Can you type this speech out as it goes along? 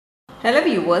Hello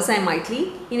viewers, I am Maitli.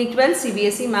 In 12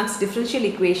 Cbse Max Differential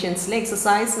Equations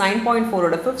exercise 9.4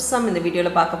 oda fifth sum in the video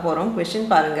la paaka porom. Question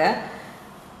parunga.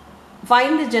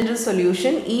 Find the general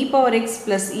solution e power x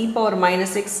plus e power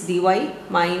minus x dy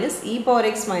minus e power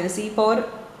x minus e power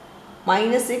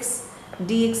minus x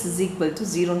dx is equal to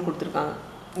 0 nu kuduthirukanga.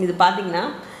 இது பாத்தீங்கன்னா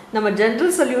நம்ம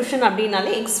general solution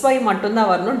அப்படினாலே xy மட்டும்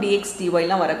தான் வரணும், dx dy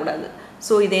லாம் வரக்கூடாது.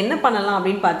 So இது என்ன பண்ணலாம்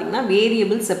அப்படின்னு பார்த்தீங்கன்னா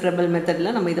வேரியபிள் செப்பரபிள் மெத்தடில்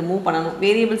நம்ம இதை மூவ் பண்ணணும்.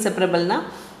 வேரியபிள் செப்பரபிள்னால்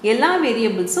எல்லா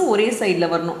வேரியபிள்ஸும் ஒரே சைடில்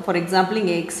வரணும். ஃபார் எக்ஸாம்பிள்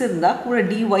இங்கே எக்ஸ் இருந்தால் கூட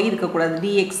டிஒய் இருக்கக்கூடாது,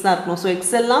 டிஎக்ஸ் தான் இருக்கணும். ஸோ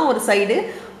எக்ஸ் எல்லாம் ஒரு சைடு,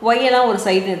 ஒய் எல்லாம் ஒரு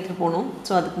சைடு எடுத்துகிட்டு போகணும்.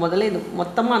 ஸோ அதுக்கு முதல்ல இது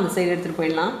மொத்தமாக அந்த சைடு எடுத்துகிட்டு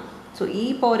போயிடலாம். So e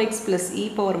power X plus e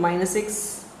power minus X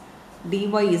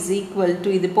dy is equal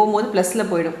to, இது போகும்போது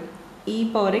ப்ளஸில் போயிடும், e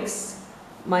power X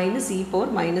minus e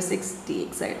power minus X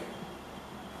dx ஆகிடும்.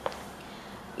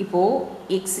 இப்போது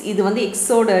எக்ஸ் இது வந்து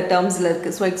எக்ஸோட டேர்ம்ஸில்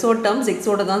இருக்குது. ஸோ எக்ஸோட டேர்ம்ஸ்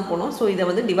எக்ஸோட தான் போகணும். ஸோ இதை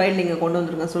வந்து டிவைடில் இங்கே கொண்டு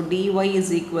வந்துருங்க. So dy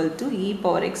is equal to e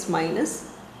power X minus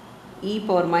e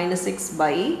power minus X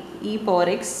by e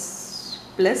power X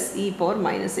plus e power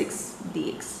minus X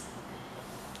dx.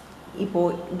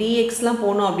 இப்போது டிஎக்ஸ்லாம்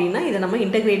போனோம் அப்படின்னா இதை நம்ம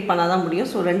இன்டெகிரேட் பண்ணால் தான்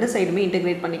முடியும். ஸோ ரெண்டு சைடுமே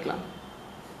இன்டெகிரேட் பண்ணிக்கலாம்.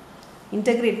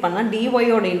 இன்டெகிரேட் பண்ணால்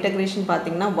டிஒயோட இன்டெகிரேஷன்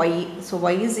பார்த்தீங்கன்னா Y. So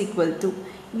Y is equal to,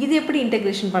 இது எப்படி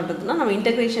இன்டெகிரேஷன் பண்ணுறதுனா நம்ம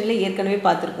இன்டெகிரேஷனில் ஏற்கனவே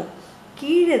பார்த்துருக்கோம்.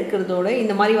 கீழே இருக்கிறதோட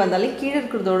இந்த மாதிரி வந்தாலே கீழே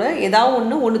இருக்கிறதோட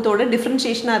ஏதாவது ஒன்றுத்தோட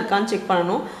டிஃப்ரென்ஷியேஷனாக இருக்கான்னு செக்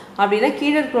பண்ணணும். அப்படின்னா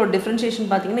கீழே இருக்கிற டிஃப்ரென்ஷியேஷன்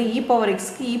பார்த்தீங்கன்னா இ பவர்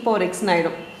எக்ஸ்க்கு இ பவர் எக்ஸ்னு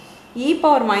ஆகிடும். இ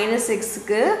பவர் மைனஸ்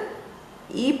எக்ஸுக்கு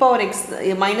e power X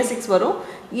minus X வரும்.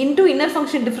 இன்டூ இன்னர்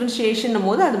ஃபங்க்ஷன் டிஃப்ரென்ஷியேஷன்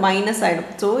போது அது மைனஸ் ஆகிடும்.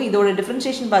 ஸோ இதோட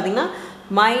டிஃப்ரென்ஷியேஷன் பார்த்தீங்கன்னா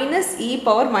மைனஸ் இ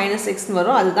பவர் மைனஸ் எக்ஸ்னு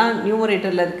வரும். அதுதான்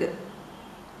நியூமரேட்டரில் இருக்குது.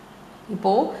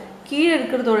 இப்போது கீழே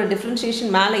இருக்கிறதோட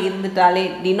டிஃப்ரென்ஷியேஷன் மேலே இருந்துட்டாலே,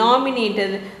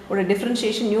 டினாமினேட்டரோட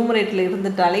டிஃப்ரென்ஷியேஷன் நியூமரேட்டரில்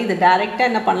இருந்துட்டாலே இதை டேரெக்டாக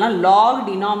என்ன பண்ணலாம், லாக்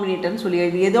டினாமினேட்டர்னு சொல்லி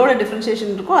எழுதி எதோட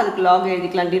டிஃப்ரென்ஷியேஷன் இருக்கோ அதுக்கு லாக்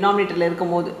எழுதிக்கலாம். டினாமினேட்டரில்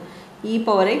இருக்கும் போது e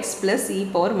power X plus e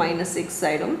power minus X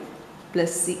ஆகிடும்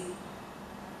ப்ளஸ் சி.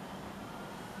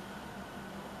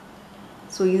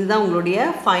 ஸோ இதுதான் உங்களுடைய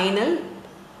ஃபைனல்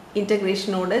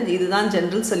இன்டெகிரேஷனோட, இதுதான்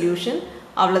ஜென்ரல் சொல்யூஷன்.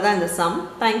 அவ்வளோதான் இந்த சம்.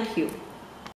 தேங்க்யூ.